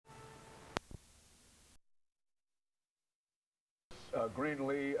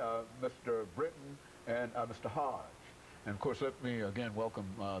Greenlee, Mr. Britton, and Mr. Hodge. And of course, let me again welcome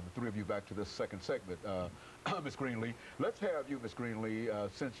the three of you back to this second segment. Ms. Greenlee, let's have you, Ms. Greenlee,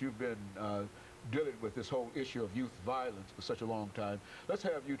 since you've been dealing with this whole issue of youth violence for such a long time, let's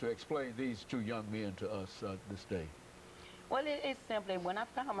have you to explain these two young men to us this day. Well, it's simply when I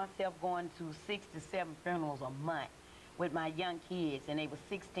found myself going to 6 to 7 funerals a month with my young kids, and they were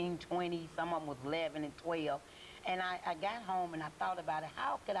 16, 20, some of them was 11 and 12, and I got home and I thought about it,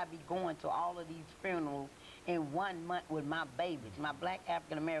 how could I be going to all of these funerals in 1 month with my babies, my black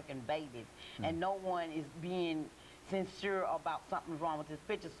African-American babies, and no one is being sincere about something's wrong with this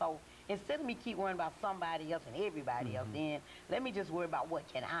picture. So instead of me keep worrying about somebody else and everybody else, then let me just worry about what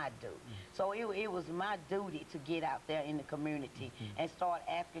can I do. So it was my duty to get out there in the community and start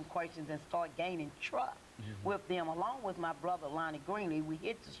asking questions and start gaining trust with them. Along with my brother Lonnie Greenlee, we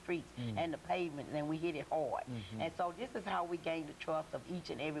hit the streets and the pavement, and we hit it hard. And so this is how we gain the trust of each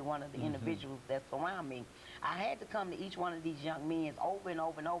and every one of the individuals that surround me. I had to come to each one of these young men over and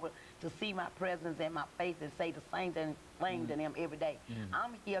over and over to see my presence and my face and say the same thing to them every day.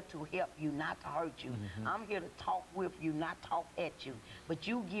 I'm here to help you, not to hurt you. I'm here to talk with you, not talk at you. But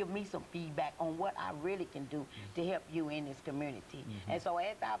you give me some feedback on what I really can do to help you in this community. And so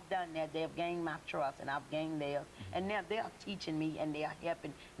as I've done that, they've gained my trust and I've gained theirs. And now they're teaching me and they're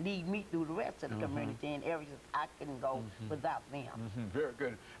helping lead me through the rest of the community in areas I couldn't go without them. Very good.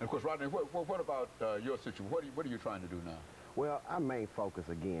 And of course, Rodney, what about your situation? What are you trying to do now? Well, our main focus,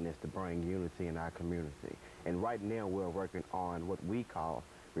 again, is to bring unity in our community. And right now, we're working on what we call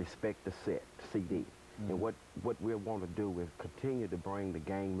Respect the Set, CD. And what we want to do is continue to bring the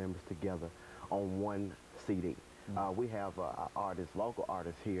gang members together on one CD. We have local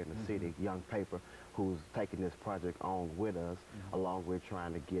artists here in the city, Young Paper, who's taking this project on with us, along with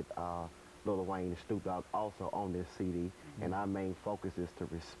trying to get Lil Wayne and Snoop Dogg also on this CD. And our main focus is to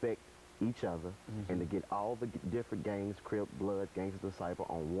respect each other and to get all the different gangs, Crip, Blood, Gangs of Disciple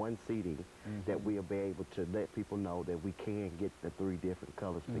on one CD that we'll be able to let people know that we can get the three different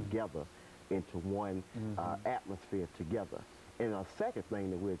colors together into one atmosphere together. And a second thing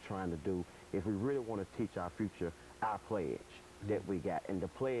that we're trying to do is we really want to teach our future our pledge that we got. And the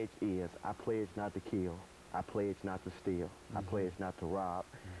pledge is, I pledge not to kill, I pledge not to steal, I pledge not to rob,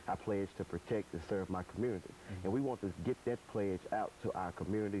 I pledge to protect and serve my community. And we want to get that pledge out to our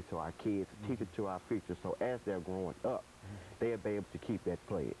community, to our kids, teach it to our future, so as they're growing up, they'll be able to keep that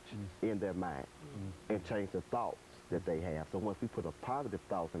pledge in their mind and change the thoughts that they have. So once we put a positive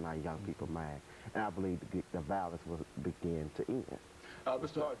thoughts in our young people's mind, and I believe the violence will begin to end.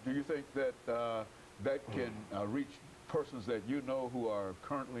 Mr. Hart, do you think that that can reach persons that you know who are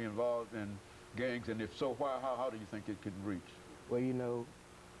currently involved in gangs, and if so, why, how do you think it can reach? Well, you know,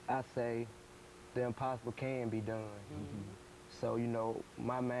 I say the impossible can be done. So, you know,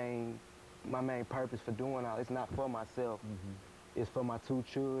 my main purpose for doing all, it's not for myself. It's for my 2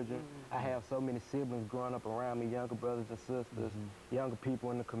 children. I have so many siblings growing up around me, younger brothers and sisters, younger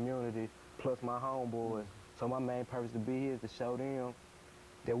people in the community, plus my homeboys. So my main purpose to be here is to show them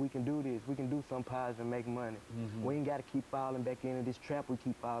that we can do this. We can do something positive and make money. We ain't got to keep falling back into this trap we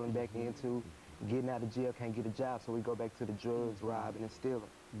keep falling back into. Getting out of jail, can't get a job, so we go back to the drugs, robbing and stealing.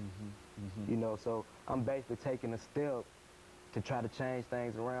 You know, so I'm basically taking a step to try to change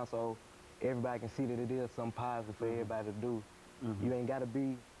things around so everybody can see that it is something positive for everybody to do. You ain't got to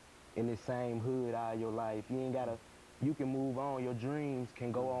be in the same hood all your life. You ain't got to, you can move on. Your dreams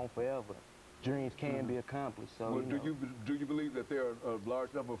can go on forever. Dreams can be accomplished. So, well, you know. do you believe that there are a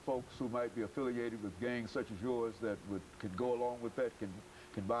large number of folks who might be affiliated with gangs such as yours that could go along with that, can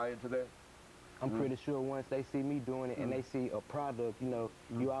buy into that? I'm pretty sure once they see me doing it and they see a product, you know,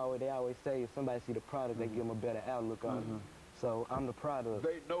 they always say if somebody see the product, they give them a better outlook on it. So I'm the product.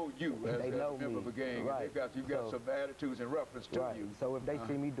 They know you as a member of a gang. Right. And you've got some attitudes in reference to you. So if they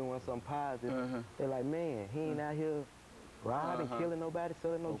see me doing something positive, they're like, man, he ain't out here robbing, killing nobody,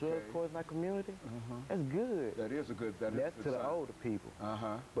 selling no drugs towards my community. That's good. That is a good. That's to the older people.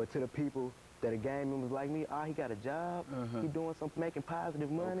 But to the people that are gang members like me, he got a job, he doing something, making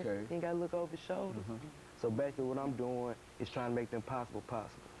positive money, he ain't got to look over his shoulder. So basically what I'm doing is trying to make the impossible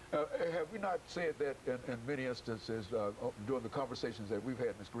possible. Have we not said that in many instances during the conversations that we've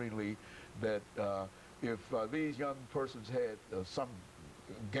had, Ms. Greenlee, that if these young persons had some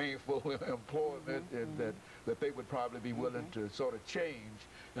gainful employment and that they would probably be willing to sort of change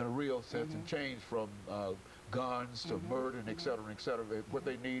in a real sense and change from guns to murder and et cetera, et cetera. What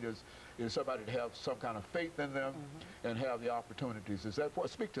they need is somebody to have some kind of faith in them and have the opportunities. Is that,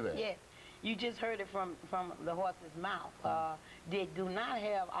 speak to that? Yes. You just heard it from the horse's mouth. They do not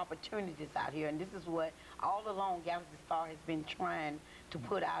have opportunities out here, and this is what all along Galaxy Star has been trying to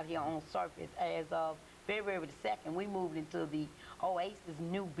put out here on surface. As of February the 2nd, we moved into the Oasis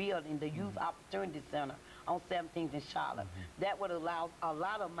new building, the Youth Opportunity Center on 17th and Charlotte. That would allow a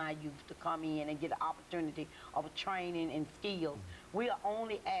lot of my youth to come in and get an opportunity of training and skills. We are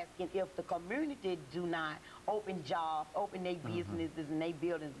only asking if the community do not open jobs, open their businesses and their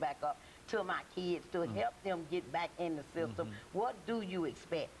buildings back up to my kids to help them get back in the system. What do you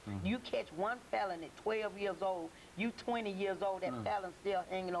expect? You catch one felon at 12 years old, you 20 years old, that felon still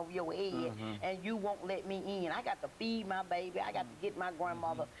hanging over your head, and you won't let me in. I got to feed my baby, I got to get my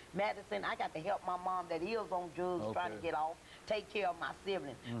grandmother medicine, I got to help my mom that is on drugs trying to get off, take care of my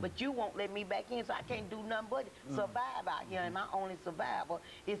siblings. But you won't let me back in, so I can't do nothing but survive out here, and my only survival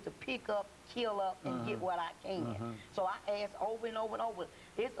is to pick up, kill up, and get what I can. So I ask over and over and over,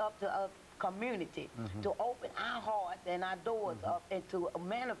 it's up to us community to open our hearts and our doors up and to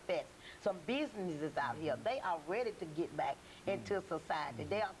manifest some businesses out here. They are ready to get back into society.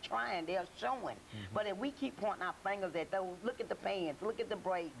 They are trying, they are showing. But if we keep pointing our fingers at those, look at the pants, look at the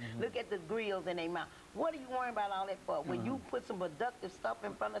brakes, look at the grills in their mouth. What are you worrying about all that for? When you put some productive stuff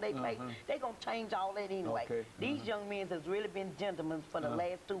in front of their face, they're going to change all that anyway. These young men has really been gentlemen for the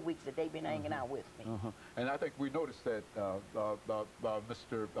last 2 weeks that they've been hanging out with me. And I think we noticed that,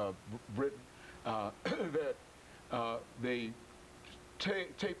 Mr. Britton, that the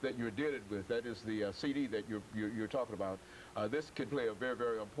tape that you're dealing with, that is the CD that you're talking about, this can play a very,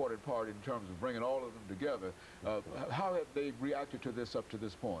 very important part in terms of bringing all of them together. How have they reacted to this up to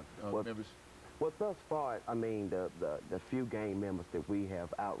this point, members? Well, thus far, I mean, the few gang members that we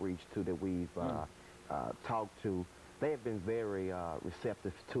have outreach to, that we've talked to, they have been very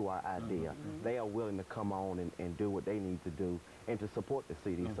receptive to our idea. They are willing to come on and do what they need to do and to support the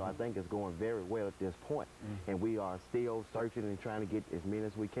CD. So I think it's going very well at this point. And we are still searching and trying to get as many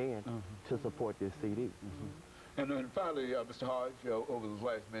as we can to support this CD. And then finally, Mr. Hodge, over this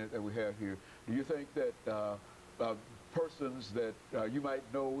last minute that we have here, do you think that persons that you might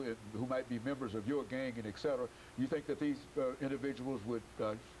know who might be members of your gang and et cetera, you think that these individuals would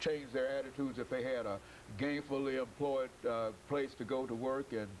change their attitudes if they had a gainfully employed place to go to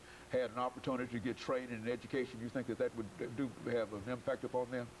work and had an opportunity to get training and education? You think that that would have an impact upon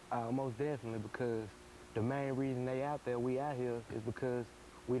them? Most definitely, because the main reason they out there, we out here, is because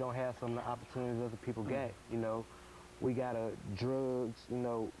we don't have some of the opportunities other people get. You know, we got drugs,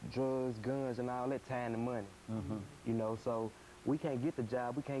 drugs, guns, and all that, time and money. You know, so we can't get the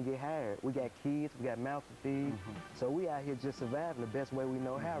job, we can't get hired. We got kids, we got mouths to feed. So we out here just surviving the best way we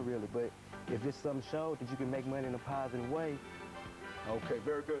know how, really. But if it's some show that you can make money in a positive way. Okay,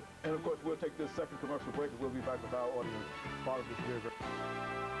 very good. And of course, we'll take this second commercial break and we'll be back with our audience. Follow this very,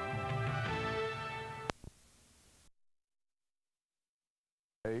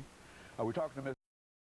 very. We're talking to Ms.